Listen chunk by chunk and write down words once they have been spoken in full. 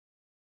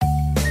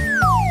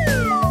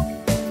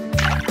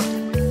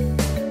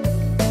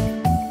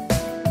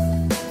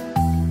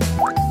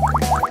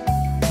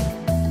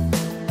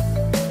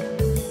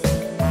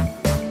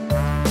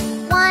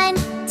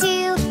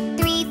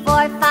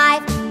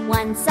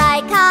Once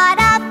I caught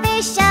a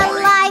fish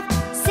alive,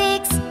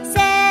 6,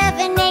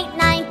 7, 8,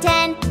 9,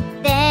 10.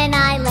 Then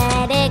I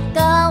let it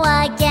go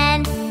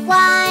again.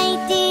 Why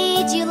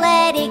did you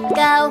let it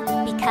go?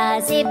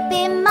 Because it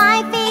bit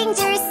my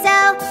finger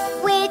so.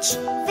 Which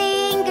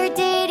finger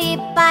did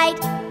it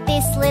bite?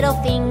 This little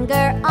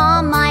finger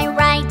on my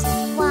right.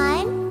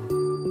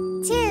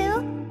 1,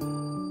 2,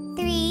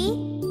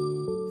 3,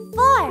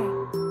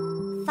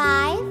 4,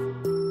 5,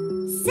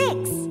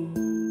 6,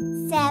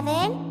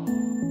 7,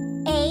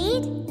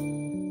 8,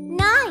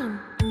 9,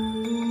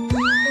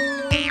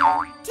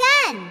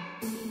 10.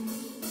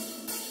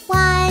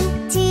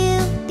 1,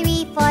 2,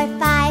 3, 4,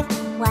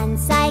 5.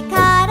 Once I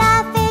caught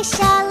a fish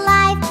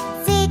alive,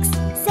 6,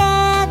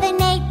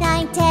 7, 8,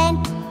 9,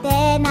 10.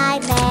 Then I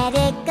let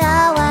it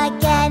go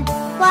again.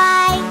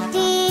 Why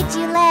did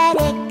you let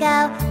it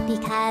go?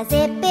 Because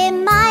it bit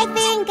my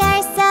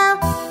finger so.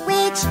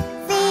 Which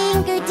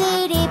finger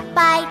did it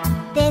bite?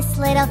 This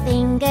little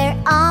finger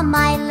on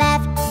my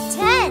left.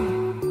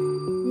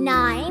 10,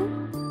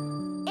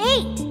 9,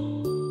 8,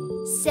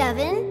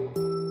 7,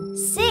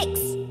 6,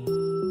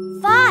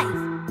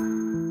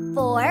 5,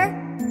 4,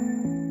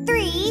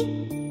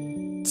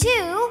 3, 2,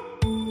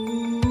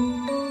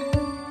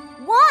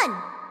 1.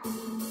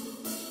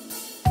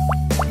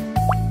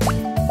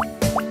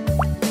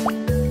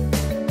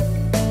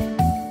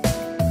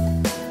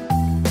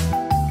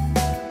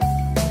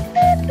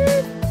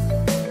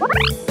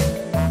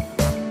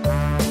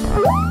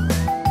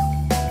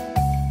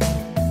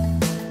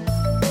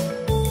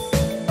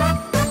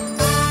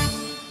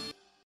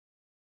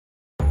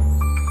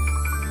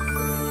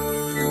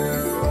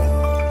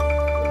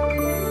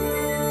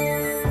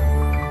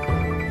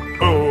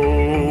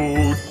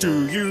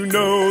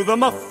 The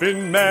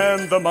Muffin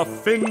Man, the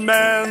Muffin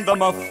Man, the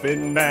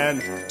Muffin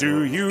Man.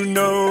 Do you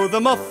know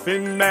the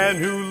Muffin Man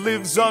who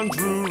lives on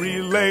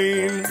Drury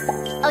Lane?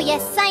 Oh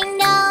yes, I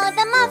know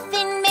the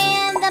Muffin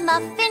Man, the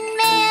Muffin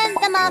Man,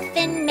 the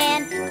Muffin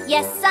Man.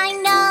 Yes, I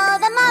know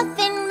the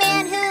Muffin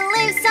Man who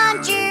lives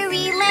on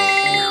Drury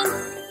Lane.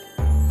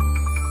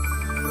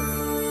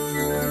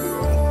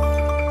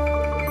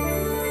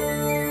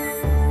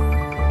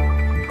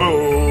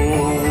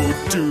 Oh,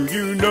 do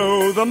you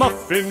know the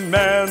Muffin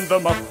Man, the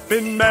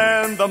Muffin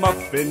Man, the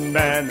Muffin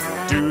Man?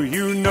 Do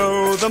you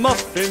know the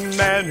Muffin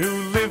Man who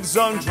lives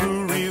on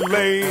Drury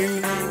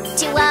Lane?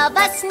 2 of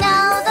us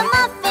know the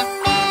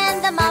Muffin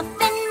Man, the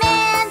Muffin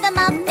Man, the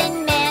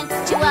Muffin Man.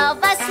 2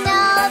 of us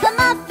know the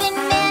Muffin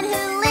Man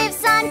who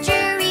lives on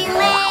Drury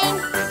Lane.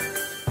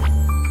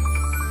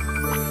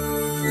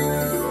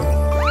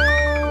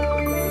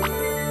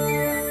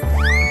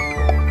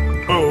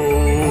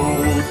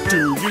 Oh,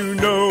 do you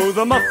know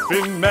the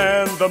Muffin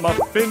Man, the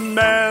Muffin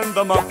Man,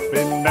 the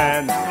Muffin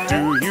Man?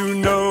 Do you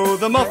know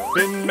the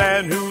Muffin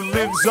Man who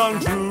lives on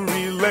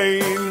Drury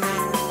Lane?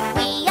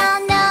 We all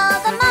know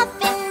the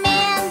Muffin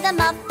Man, the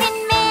Muffin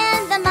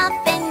Man, the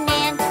Muffin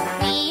Man.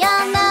 We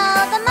all know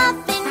the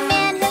Muffin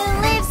Man who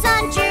lives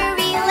on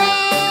Drury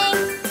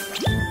Lane.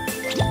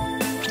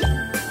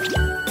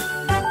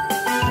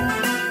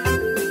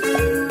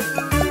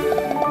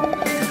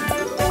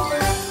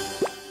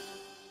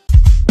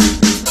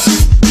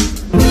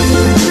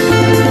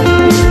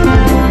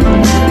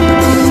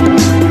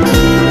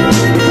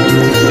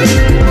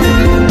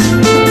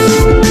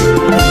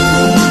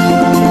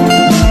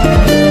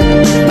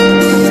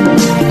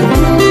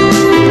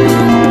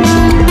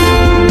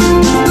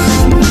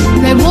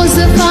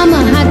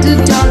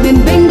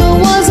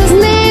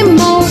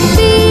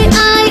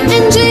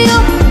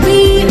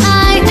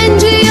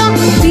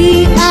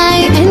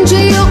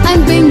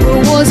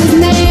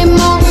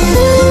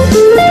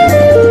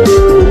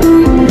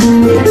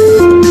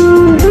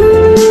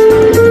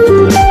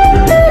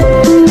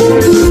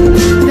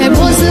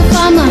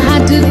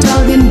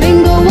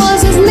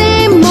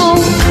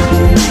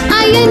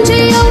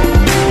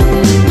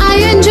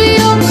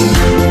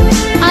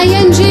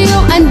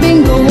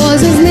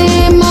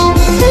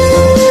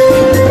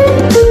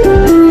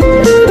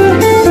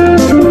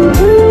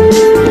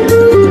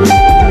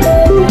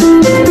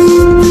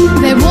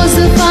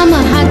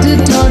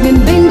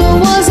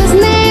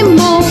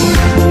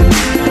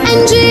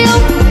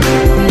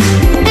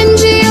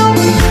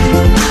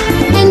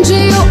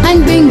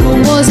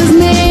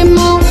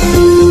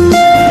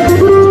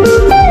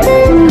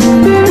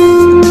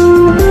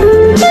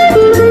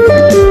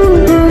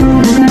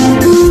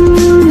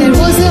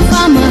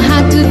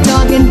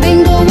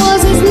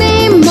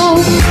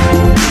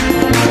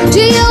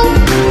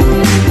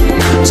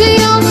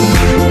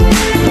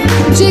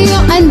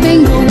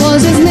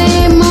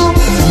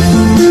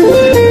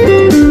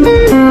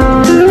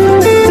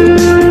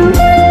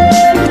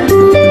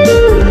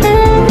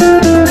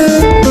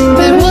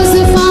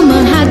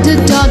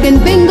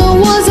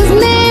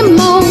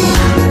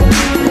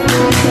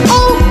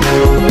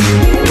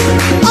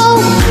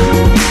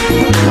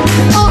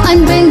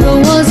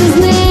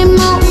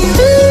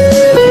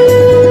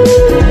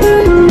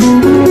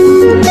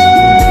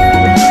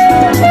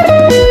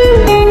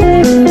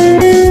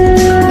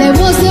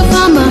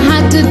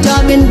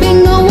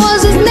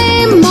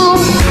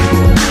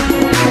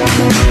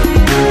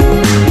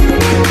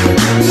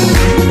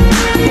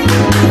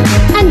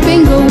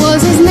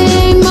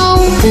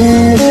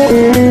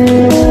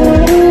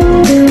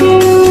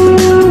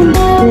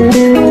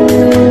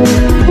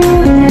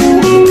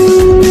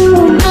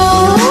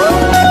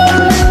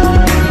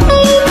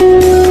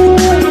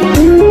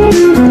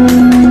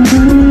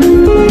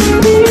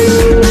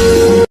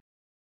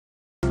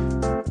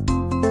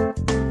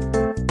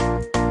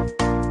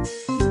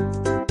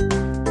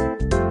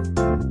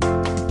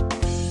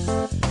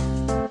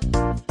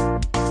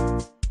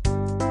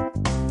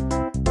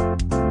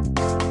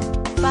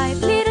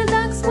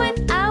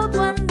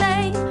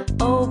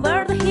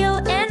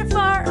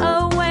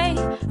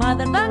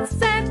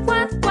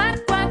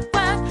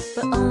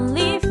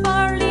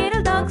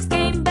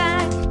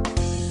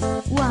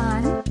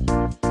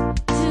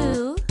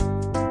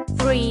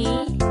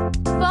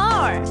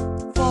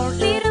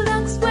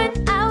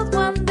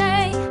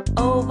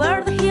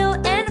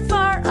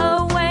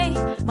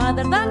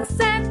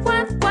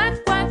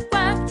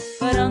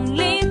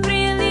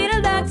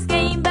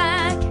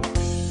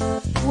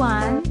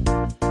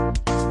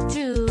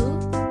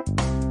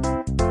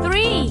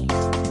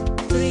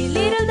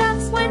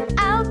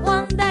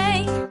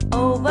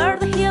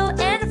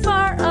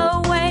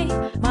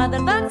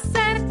 ducks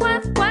said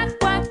quack, quack,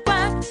 quack,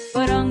 quack,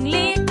 but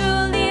only two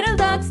little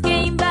ducks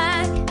came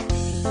back.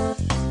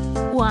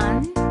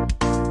 1,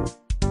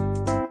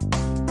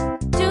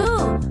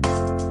 2.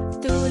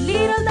 Two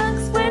little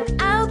ducks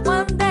went out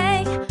one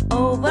day,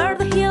 over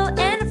the hill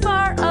and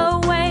far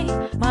away.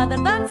 Mother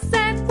duck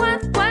said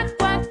quack, quack,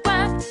 quack,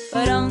 quack,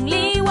 but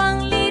only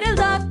one little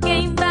duck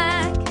came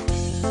back.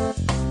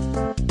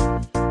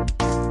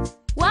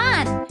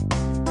 1.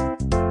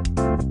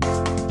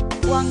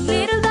 One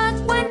little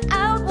duck went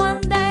out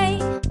one day,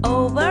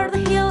 over the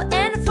hill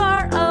and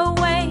far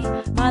away.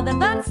 Mother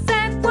duck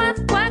said quack,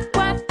 quack,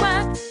 quack,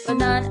 quack, but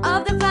none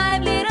of the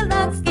 5 little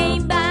ducks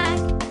came back.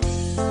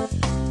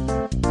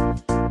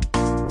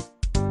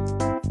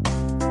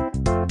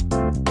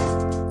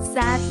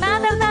 Sad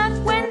mother duck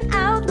went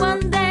out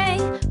one day,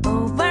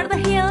 over the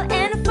hill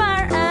and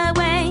far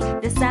away.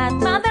 The sad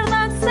mother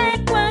duck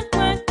said quack,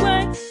 quack,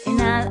 quack,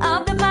 and all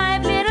of the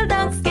 5 little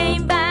ducks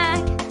came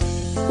back.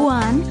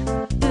 1,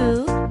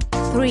 2,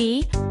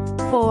 3,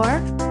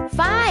 4,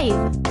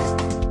 5.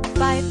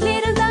 5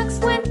 little ducks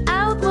went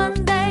out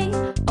one day,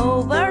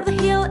 over the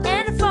hill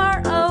and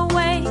far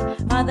away.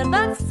 Mother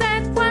duck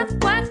said quack,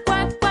 quack,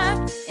 quack, quack,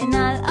 and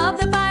all of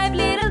the 5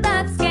 little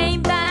ducks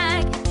came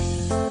back.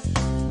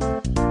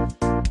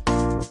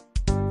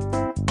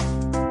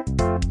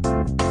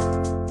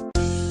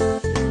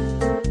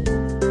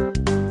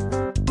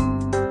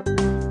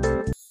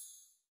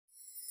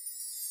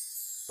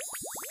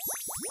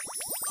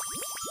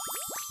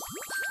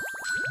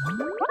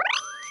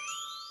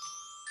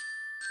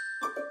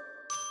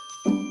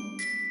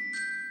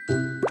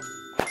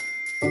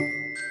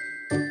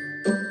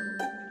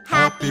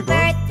 Happy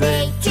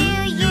birthday to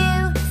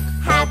you.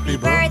 Happy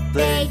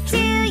birthday to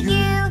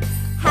you.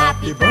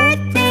 Happy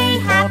birthday,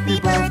 happy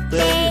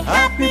birthday,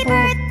 happy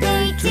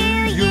birthday to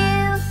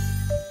you.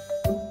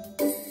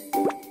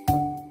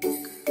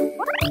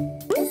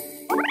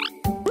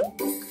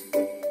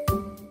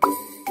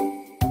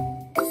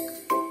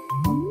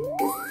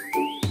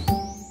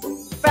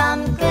 From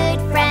good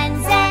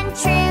friends and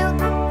true,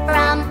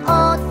 from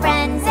old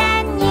friends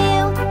and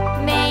new,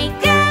 may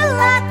good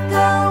luck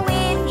go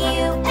with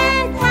you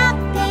and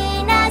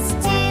happiness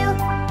too.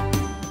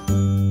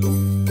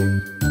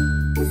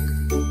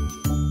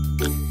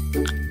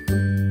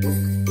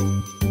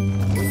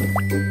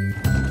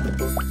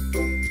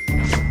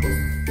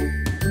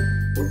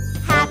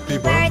 Happy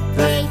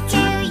birthday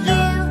to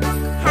you.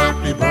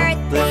 Happy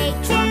birthday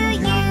to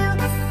you.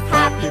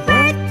 Happy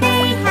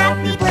birthday,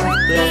 happy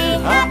birthday,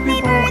 happy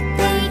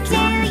birthday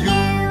to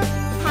you.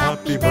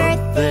 Happy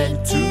birthday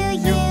to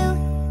you.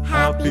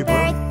 Happy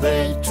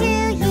birthday to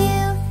you.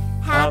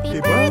 Happy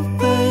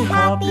birthday,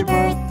 happy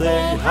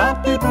birthday,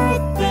 happy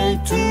birthday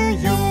to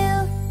you.